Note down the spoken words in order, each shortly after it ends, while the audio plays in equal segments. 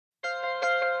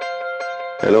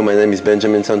Hello, my name is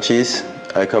Benjamin Sanchis.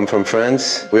 I come from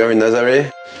France. We are in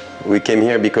Nazaré. We came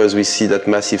here because we see that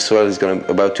massive swell is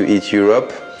about to hit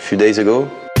Europe a few days ago.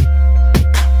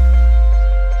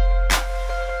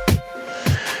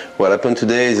 What happened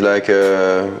today is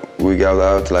we got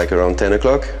out around 10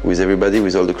 o'clock with everybody,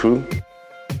 with all the crew.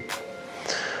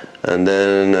 And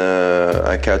then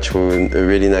I catch a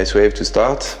really nice wave to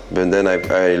start, but then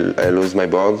I lost my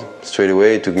board straight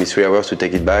away. It took me 3 hours to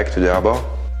take it back to the harbor.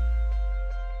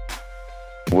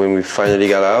 When we finally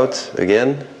got out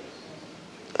again,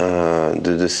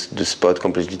 the spot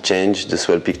completely changed. The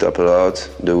swell picked up a lot,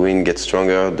 the wind gets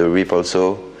stronger, the rip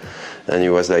also, and it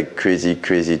was like crazy,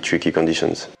 tricky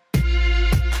conditions.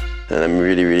 And I'm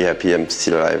really, really happy I'm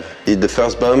still alive. Hit the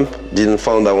first bump, didn't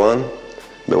fall that one,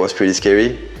 but was pretty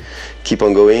scary. Keep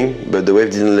on going, but the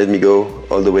wave didn't let me go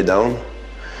all the way down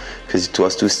because it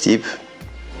was too steep.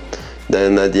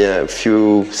 Then a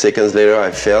few seconds later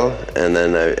I fell, and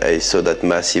then I saw that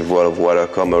massive wall of water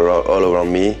come all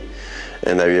around me,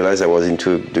 and I realized I was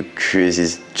into the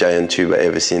craziest giant tube I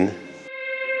ever seen.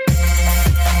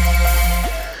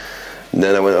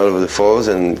 Then I went all over the falls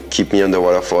and kept me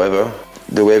underwater forever.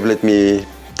 The wave let me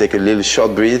take a little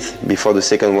short breath before the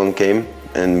second one came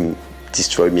and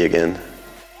destroyed me again.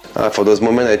 For those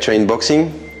moments I train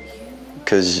boxing,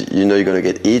 because you know you're gonna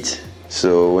get hit,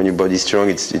 so when your body's strong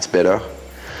it's better.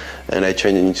 And I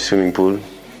train in the swimming pool,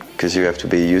 because you have to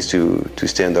be used to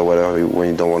stay underwater when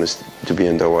you don't want to be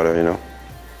underwater, you know.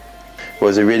 It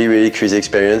was a really, really crazy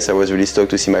experience. I was really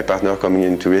stoked to see my partner coming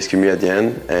in to rescue me at the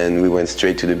end, and we went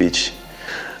straight to the beach.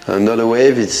 Another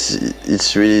wave,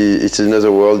 it's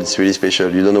another world. It's really special.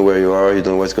 You don't know where you are, you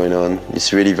don't know what's going on.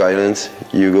 It's really violent.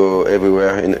 You go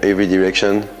everywhere, in every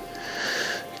direction.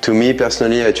 To me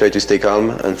personally, I try to stay calm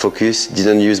and focus.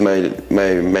 Didn't use my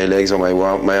legs or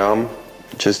my arm.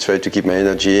 Just try to keep my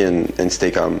energy and stay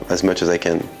calm as much as I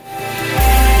can.